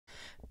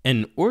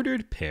An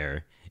ordered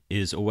pair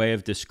is a way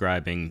of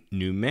describing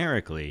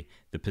numerically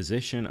the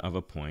position of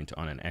a point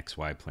on an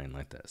xy plane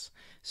like this.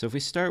 So if we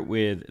start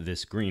with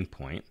this green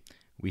point,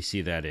 we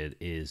see that it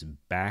is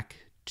back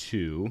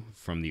 2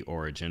 from the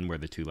origin where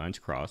the two lines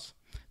cross,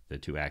 the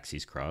two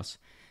axes cross,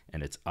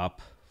 and it's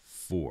up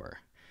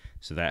 4.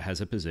 So that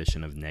has a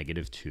position of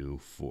 -2,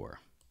 4.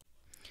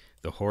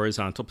 The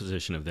horizontal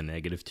position of the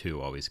 -2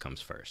 always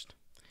comes first.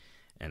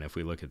 And if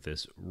we look at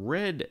this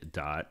red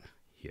dot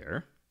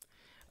here,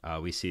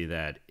 we see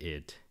that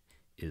it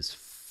is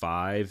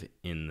 5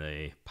 in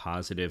the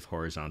positive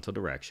horizontal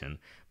direction,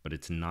 but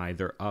it's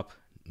neither up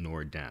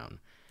nor down.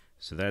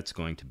 So that's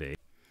going to be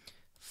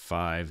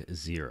 5,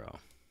 0.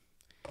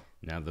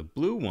 Now the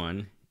blue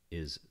one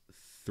is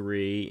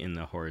 3 in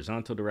the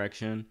horizontal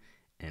direction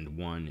and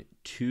 1,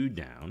 2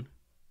 down.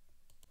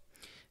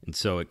 And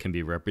so it can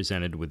be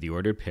represented with the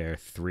ordered pair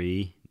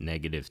 3,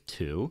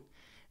 -2.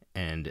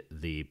 And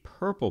the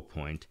purple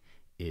point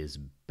is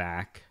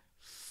back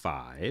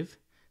 5.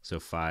 So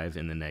 5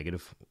 in the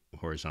negative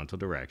horizontal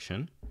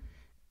direction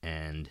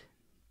and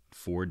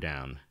 4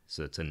 down.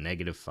 So it's a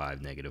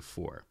 -5,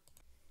 -4.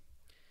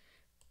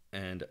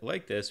 And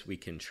like this, we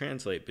can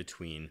translate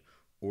between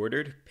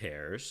ordered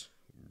pairs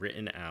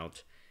written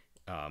out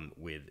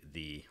with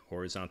the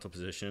horizontal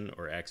position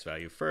or x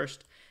value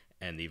first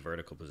and the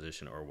vertical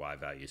position or y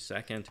value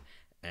second,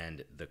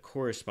 and the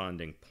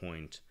corresponding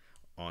point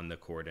on the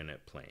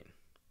coordinate plane.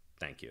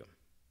 Thank you.